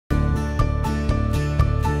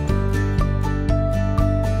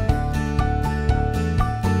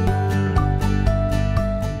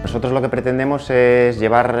Nosotros lo que pretendemos es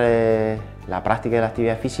llevar la práctica de la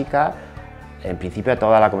actividad física en principio a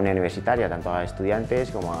toda la comunidad universitaria, tanto a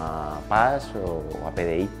estudiantes como a PAS o a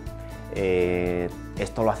PDI.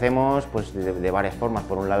 Esto lo hacemos pues, de varias formas.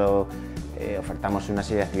 Por un lado, ofertamos una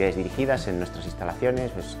serie de actividades dirigidas en nuestras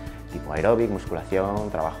instalaciones, pues, tipo aeróbic,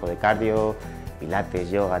 musculación, trabajo de cardio,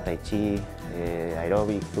 pilates, yoga, tai chi,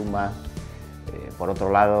 aeróbic, zumba. Por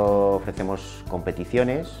otro lado, ofrecemos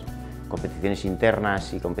competiciones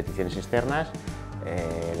internas y competiciones externas.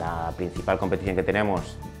 La principal competición que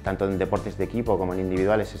tenemos, tanto en deportes de equipo como en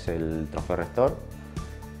individuales, es el trofeo rector,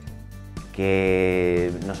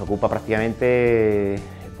 que nos ocupa prácticamente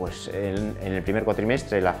pues, en el primer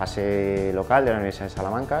cuatrimestre la fase local de la Universidad de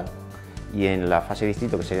Salamanca, y en la fase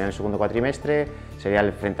distrito, que sería en el segundo cuatrimestre, serían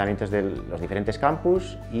enfrentamientos de los diferentes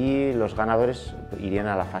campus, y los ganadores irían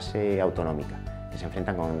a la fase autonómica, que se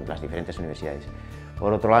enfrentan con las diferentes universidades.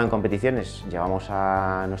 Por otro lado, en competiciones llevamos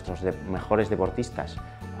a nuestros mejores deportistas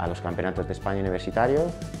a los campeonatos de España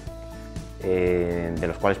universitarios, de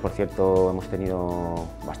los cuales, por cierto, hemos tenido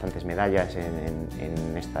bastantes medallas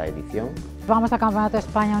en esta edición. Vamos al Campeonato de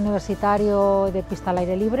España universitario de pista al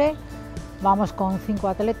aire libre, vamos con 5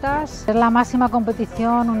 atletas. Es la máxima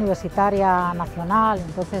competición universitaria nacional,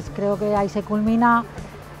 entonces creo que ahí se culmina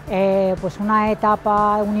pues una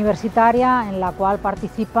etapa universitaria en la cual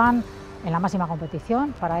participan en la máxima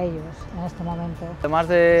competición para ellos en este momento. Además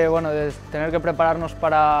de tener que prepararnos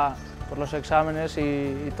para los exámenes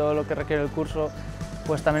y todo lo que requiere el curso,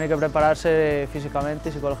 pues también hay que prepararse físicamente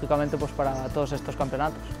y psicológicamente pues para todos estos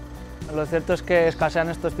campeonatos. Lo cierto es que escasean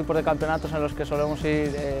estos tipos de campeonatos en los que solemos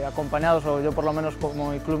ir acompañados, o yo por lo menos,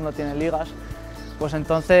 como mi club no tiene ligas, pues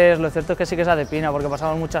entonces lo cierto es que sí que se de pina, porque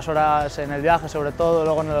pasamos muchas horas en el viaje, sobre todo,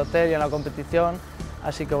 luego en el hotel y en la competición.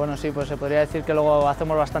 Así que bueno, sí, pues se podría decir que luego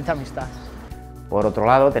hacemos bastante amistad. Por otro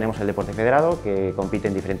lado, tenemos el deporte federado, que compite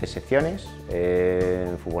en diferentes secciones,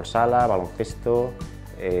 en fútbol sala, baloncesto,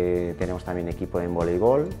 tenemos también equipo en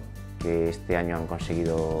voleibol, que este año han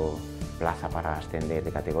conseguido plaza para ascender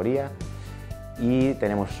de categoría, y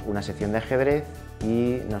tenemos una sección de ajedrez,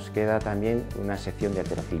 y nos queda también una sección de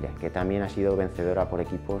halterofilia, que también ha sido vencedora por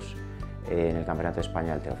equipos en el Campeonato de España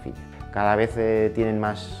de halterofilia. Cada vez tienen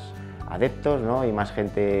más adeptos, ¿no? Y más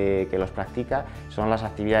gente que los practica, son las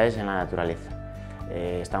actividades en la naturaleza.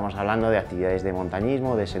 Estamos hablando de actividades de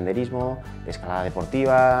montañismo, de senderismo, de escalada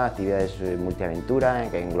deportiva, actividades multiaventura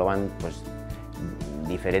que engloban pues,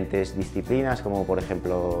 diferentes disciplinas, como por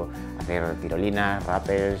ejemplo hacer tirolinas,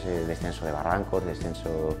 rappels, descenso de barrancos,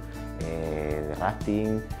 descenso de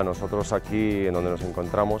rafting. Nosotros aquí, en donde nos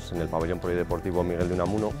encontramos, en el pabellón polideportivo Miguel de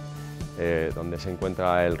Unamuno, donde se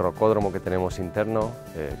encuentra el rocódromo que tenemos interno,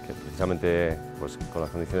 que precisamente pues, con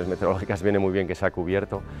las condiciones meteorológicas viene muy bien que sea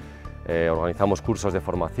cubierto. Organizamos cursos de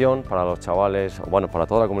formación para los chavales, bueno, para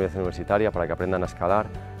toda la comunidad universitaria, para que aprendan a escalar,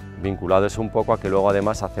 vinculados un poco a que luego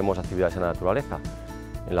además hacemos actividades en la naturaleza,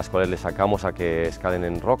 en las cuales les sacamos a que escalen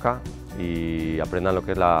en roca y aprendan lo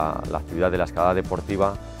que es la actividad de la escalada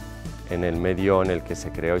deportiva en el medio en el que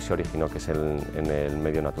se creó y se originó, que es en el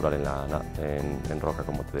medio natural, en roca,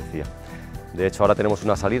 como te decía. De hecho, ahora tenemos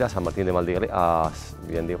una salida a San Martín de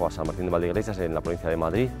Valdeiglesias, en la provincia de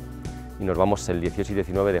Madrid, y nos vamos el 18 y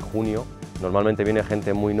 19 de junio. Normalmente viene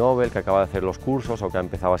gente muy novel que acaba de hacer los cursos o que ha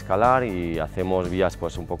empezado a escalar, y hacemos vías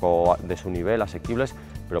pues, un poco de su nivel, asequibles,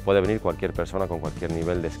 pero puede venir cualquier persona con cualquier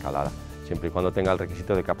nivel de escalada, siempre y cuando tenga el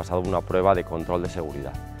requisito de que ha pasado una prueba de control de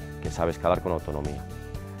seguridad, que sabe escalar con autonomía.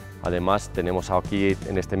 Además, tenemos aquí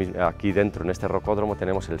dentro, en este rocódromo,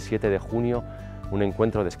 tenemos el 7 de junio un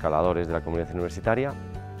encuentro de escaladores de la comunidad universitaria,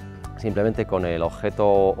 simplemente con el objeto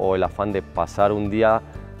o el afán de pasar un día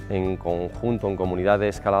en conjunto, en comunidad de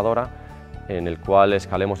escaladora, en el cual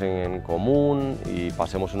escalemos en común y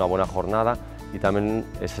pasemos una buena jornada, y también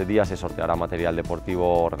ese día se sorteará material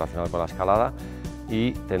deportivo relacionado con la escalada,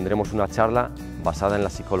 y tendremos una charla basada en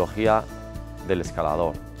la psicología del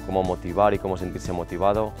escalador, cómo motivar y cómo sentirse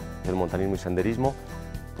motivado, el montañismo y senderismo.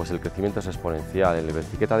 Pues el crecimiento es exponencial, en la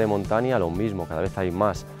bicicleta de montaña lo mismo, cada vez hay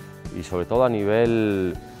más, y sobre todo a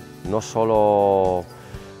nivel no solo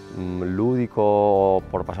lúdico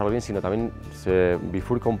por pasarlo bien, sino también se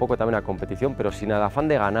bifurca un poco también a competición, pero sin el afán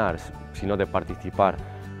de ganar, sino de participar.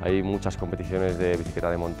 Hay muchas competiciones de bicicleta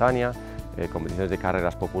de montaña, competiciones de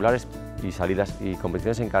carreras populares y salidas y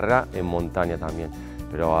competiciones en carrera en montaña también,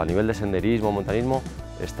 pero a nivel de senderismo, montañismo,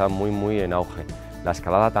 está muy en auge. La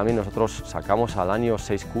escalada también, nosotros sacamos al año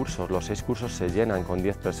 6 cursos, los 6 cursos se llenan con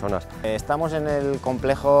 10 personas. Estamos en el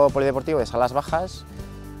complejo polideportivo de Salas Bajas,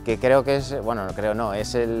 que creo que es, bueno, creo no,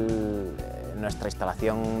 es nuestra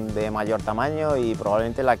instalación de mayor tamaño y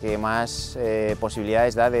probablemente la que más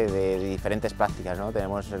posibilidades da de diferentes prácticas, ¿no?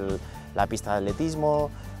 Tenemos la pista de atletismo,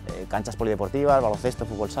 canchas polideportivas, baloncesto,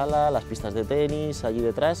 fútbol sala, las pistas de tenis allí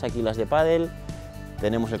detrás, aquí las de pádel,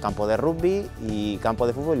 tenemos el campo de rugby y campo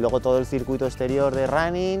de fútbol y luego todo el circuito exterior de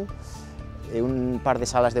running, un par de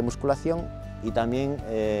salas de musculación y también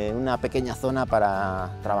una pequeña zona para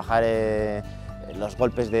trabajar los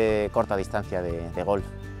golpes de corta distancia de golf.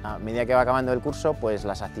 A medida que va acabando el curso, pues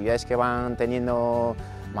las actividades que van teniendo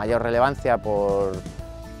mayor relevancia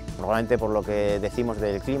probablemente por lo que decimos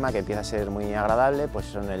del clima, que empieza a ser muy agradable, pues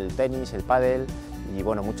son el tenis, el pádel y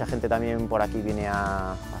bueno, mucha gente también por aquí viene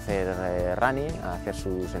a hacer running, a hacer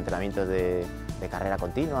sus entrenamientos de carrera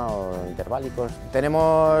continua o interválicos.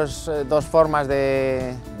 Tenemos dos formas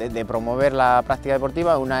de promover la práctica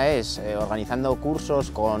deportiva. Una es organizando cursos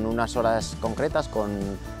con unas horas concretas, con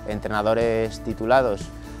entrenadores titulados,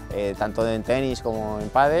 tanto en tenis como en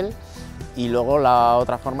pádel. Y luego la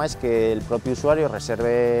otra forma es que el propio usuario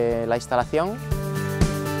reserve la instalación